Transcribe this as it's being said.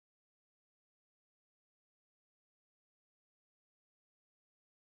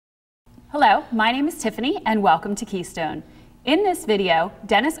Hello, my name is Tiffany and welcome to Keystone. In this video,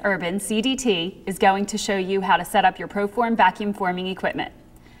 Dennis Urban, CDT, is going to show you how to set up your ProForm vacuum forming equipment.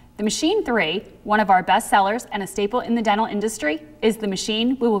 The Machine 3, one of our best sellers and a staple in the dental industry, is the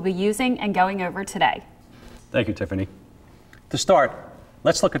machine we will be using and going over today. Thank you, Tiffany. To start,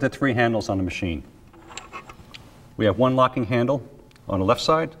 let's look at the three handles on the machine. We have one locking handle on the left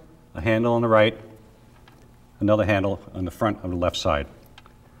side, a handle on the right, another handle on the front of the left side.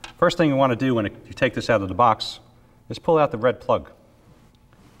 First thing you want to do when you take this out of the box is pull out the red plug.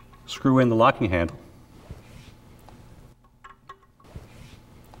 Screw in the locking handle.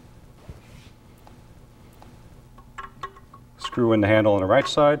 Screw in the handle on the right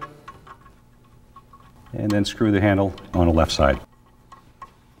side, and then screw the handle on the left side.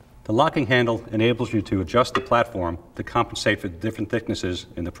 The locking handle enables you to adjust the platform to compensate for different thicknesses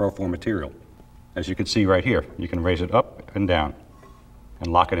in the ProForm material. As you can see right here, you can raise it up and down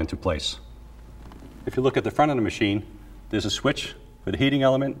and lock it into place. If you look at the front of the machine, there's a switch for the heating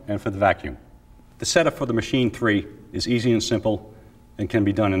element and for the vacuum. The setup for the Machine 3 is easy and simple and can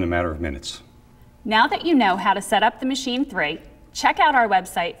be done in a matter of minutes. Now that you know how to set up the Machine 3, check out our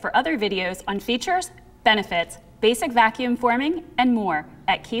website for other videos on features, benefits, basic vacuum forming, and more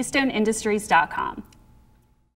at KeystoneIndustries.com.